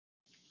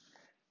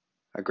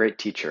A great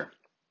teacher.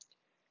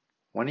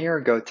 1 year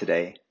ago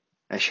today,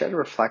 I shared a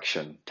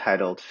reflection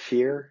titled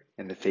Fear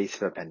in the Face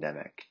of a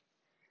Pandemic,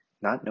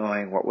 not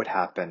knowing what would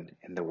happen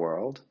in the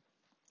world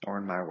or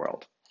in my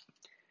world.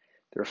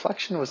 The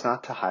reflection was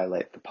not to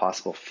highlight the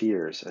possible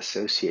fears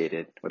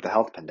associated with the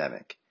health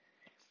pandemic.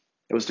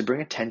 It was to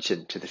bring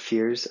attention to the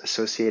fears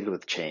associated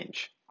with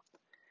change.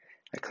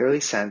 I clearly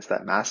sensed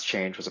that mass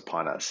change was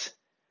upon us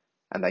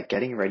and that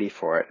getting ready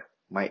for it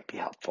might be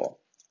helpful.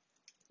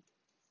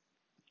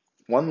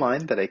 One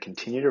line that I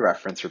continue to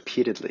reference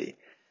repeatedly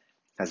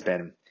has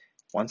been,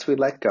 once we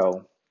let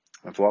go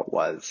of what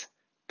was,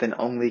 then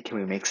only can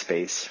we make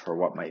space for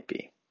what might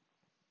be.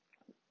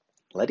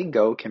 Letting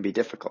go can be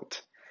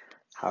difficult.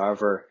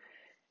 However,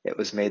 it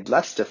was made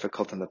less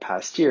difficult in the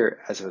past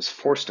year as it was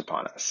forced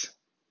upon us.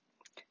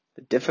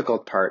 The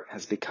difficult part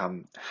has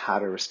become how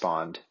to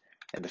respond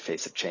in the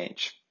face of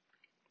change.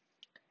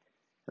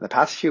 In the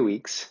past few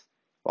weeks,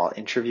 while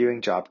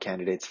interviewing job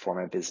candidates for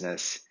my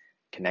business,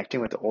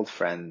 connecting with old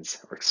friends,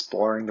 or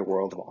exploring the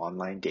world of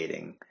online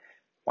dating,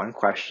 one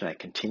question I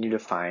continue to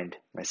find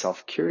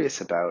myself curious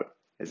about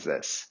is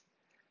this: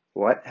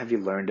 what have you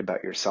learned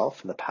about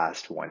yourself in the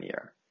past 1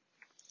 year?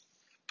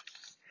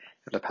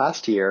 In the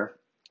past year,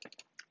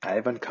 I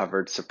have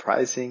uncovered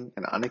surprising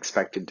and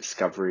unexpected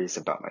discoveries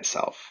about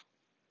myself.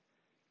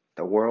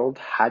 The world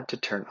had to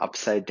turn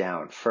upside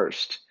down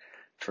first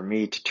for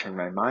me to turn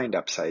my mind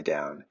upside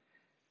down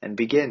and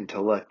begin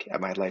to look at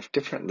my life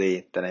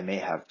differently than I may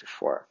have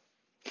before.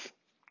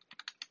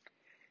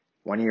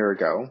 1 year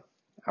ago,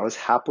 I was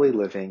happily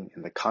living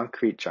in the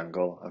concrete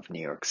jungle of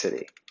New York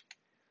City.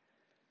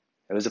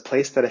 It was a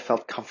place that I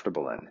felt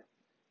comfortable in,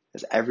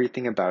 as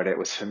everything about it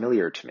was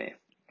familiar to me.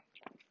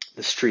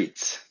 The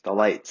streets, the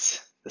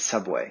lights, the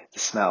subway, the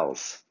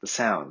smells, the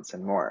sounds,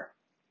 and more.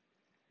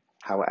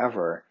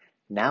 However,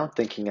 now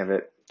thinking of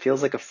it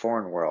feels like a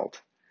foreign world,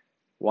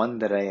 one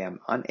that I am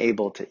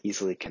unable to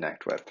easily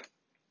connect with.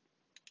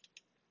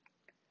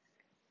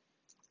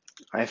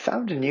 I have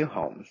found a new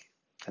home,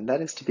 and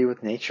that is to be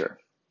with nature.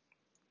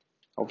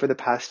 Over the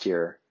past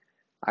year,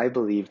 I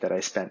believe that I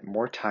spent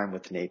more time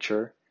with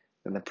nature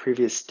than the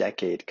previous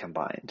decade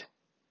combined.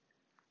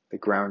 The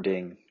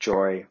grounding,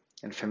 joy,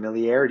 and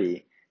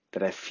familiarity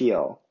that I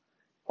feel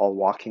while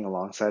walking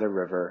alongside a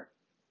river,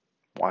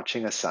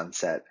 watching a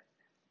sunset,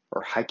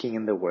 or hiking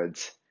in the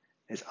woods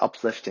is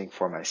uplifting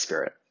for my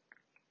spirit.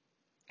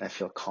 I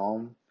feel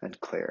calm and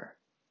clear.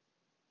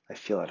 I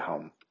feel at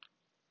home.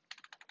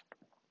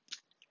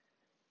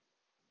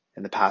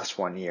 In the past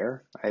 1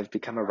 year, I have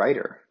become a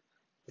writer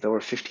with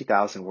over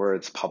 50,000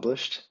 words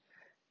published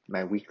in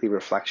my weekly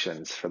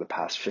reflections for the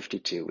past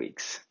 52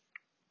 weeks.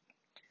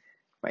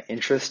 My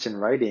interest in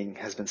writing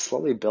has been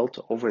slowly built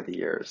over the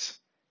years.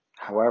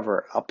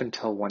 However, up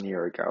until 1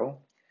 year ago,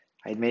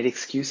 I had made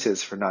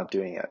excuses for not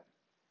doing it.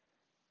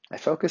 I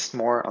focused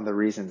more on the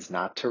reasons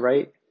not to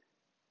write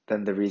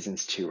than the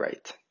reasons to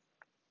write.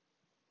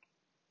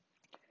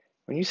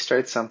 When you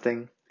start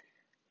something,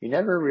 you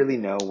never really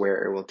know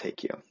where it will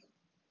take you.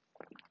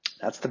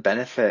 That's the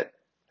benefit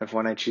of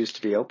when I choose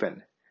to be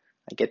open.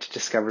 I get to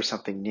discover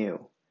something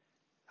new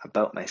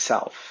about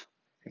myself,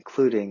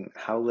 including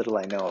how little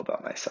I know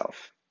about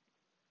myself.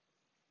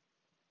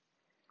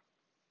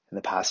 In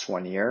the past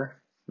 1 year,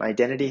 my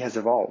identity has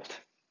evolved.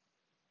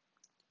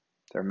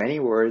 There are many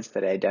words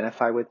that I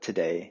identify with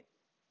today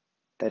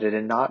that I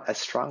did not as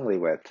strongly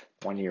with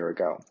 1 year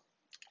ago.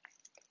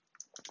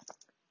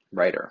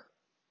 Writer,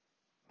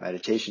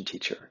 meditation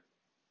teacher,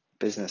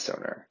 business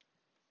owner,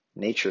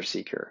 nature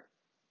seeker,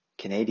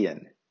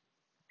 Canadian,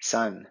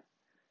 son,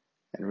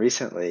 and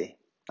recently,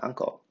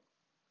 uncle.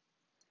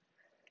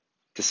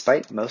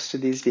 Despite most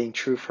of these being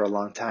true for a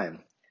long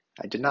time,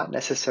 I did not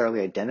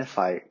necessarily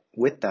identify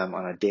with them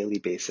on a daily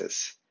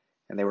basis,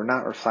 and they were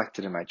not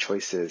reflected in my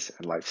choices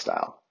and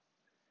lifestyle.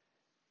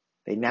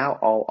 They now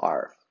all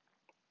are.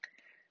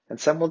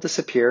 And some will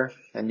disappear,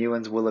 and new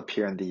ones will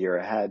appear in the year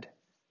ahead.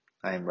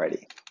 I am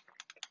ready.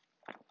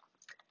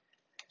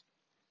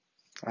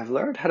 I've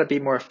learned how to be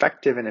more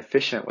effective and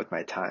efficient with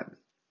my time.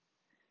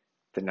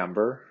 The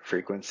number,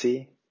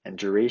 frequency, and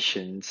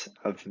durations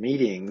of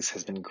meetings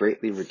has been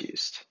greatly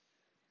reduced.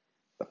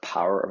 The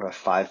power of a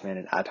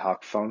 5-minute ad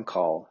hoc phone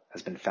call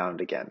has been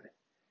found again,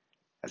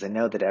 as I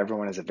know that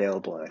everyone is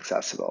available and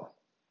accessible.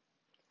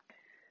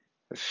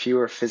 With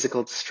fewer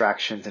physical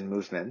distractions and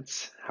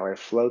movements, how I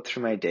flow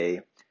through my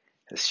day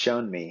has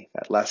shown me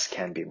that less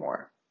can be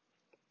more.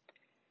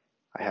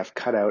 I have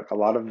cut out a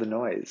lot of the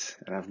noise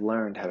and have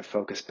learned how to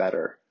focus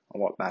better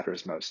on what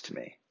matters most to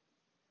me.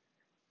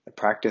 The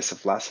practice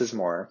of less is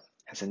more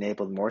has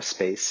enabled more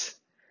space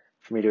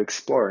for me to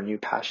explore new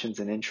passions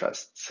and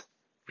interests,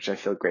 which I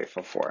feel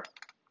grateful for.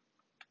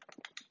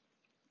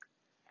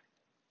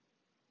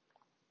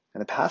 In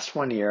the past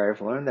 1 year,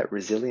 I've learned that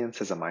resilience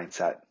is a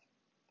mindset.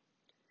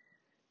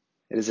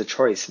 It is a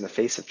choice in the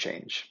face of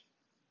change.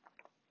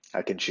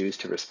 I can choose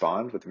to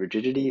respond with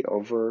rigidity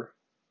over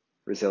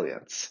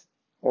resilience,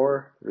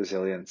 or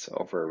resilience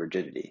over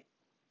rigidity.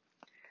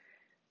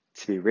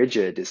 To be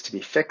rigid is to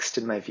be fixed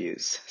in my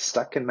views,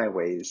 stuck in my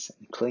ways,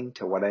 and cling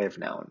to what I have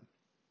known.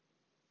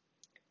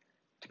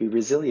 To be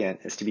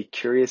resilient is to be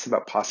curious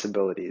about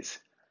possibilities,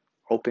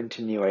 open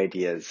to new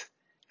ideas,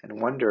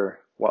 and wonder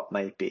what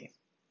might be.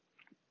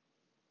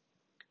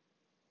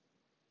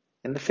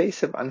 In the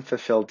face of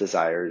unfulfilled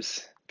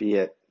desires, be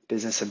it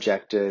business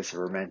objectives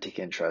or romantic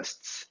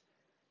interests,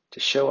 to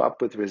show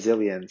up with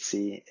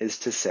resiliency is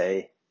to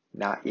say,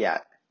 not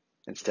yet,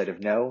 instead of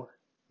no,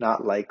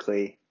 not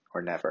likely,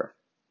 or never.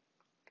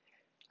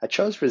 I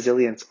chose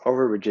resilience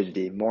over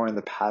rigidity more in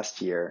the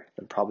past year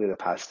than probably the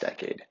past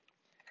decade,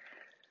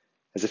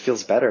 as it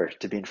feels better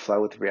to be in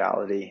flow with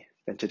reality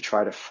than to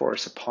try to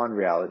force upon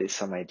reality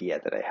some idea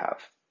that I have.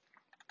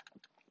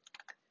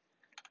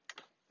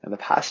 In the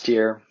past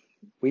year,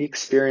 we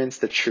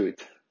experienced the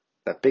truth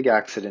that big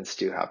accidents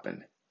do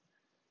happen,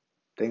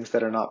 things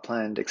that are not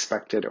planned,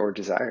 expected, or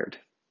desired.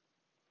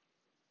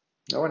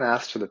 No one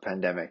asked for the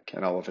pandemic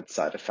and all of its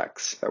side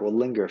effects that will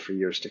linger for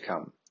years to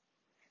come.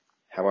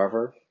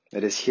 However,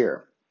 it is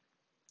here,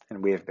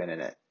 and we have been in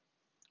it.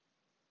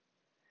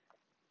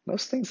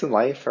 Most things in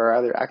life are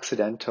either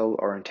accidental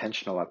or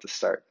intentional at the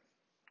start.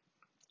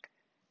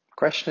 The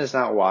question is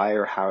not why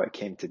or how it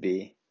came to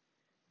be,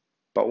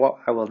 but what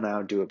I will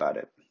now do about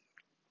it.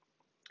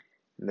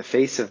 In the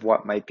face of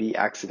what might be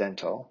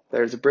accidental,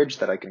 there is a bridge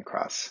that I can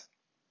cross.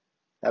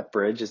 That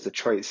bridge is the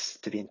choice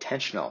to be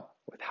intentional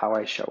with how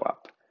I show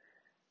up,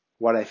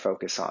 what I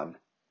focus on,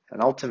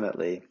 and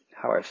ultimately,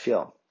 how I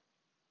feel.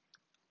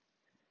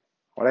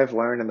 What I've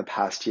learned in the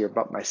past year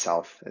about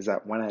myself is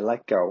that when I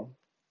let go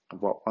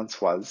of what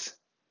once was,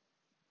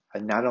 I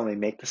not only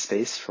make the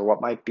space for what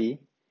might be,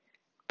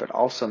 but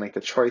also make the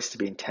choice to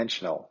be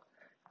intentional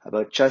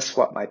about just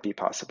what might be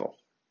possible.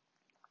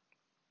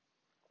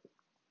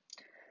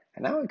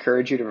 I now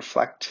encourage you to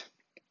reflect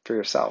for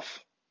yourself.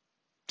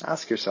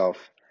 Ask yourself,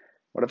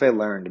 what have I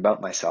learned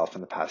about myself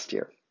in the past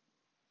year?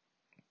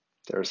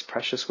 There is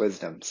precious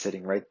wisdom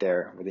sitting right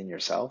there within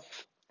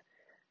yourself.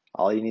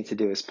 All you need to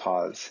do is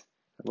pause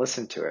and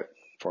listen to it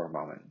for a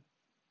moment.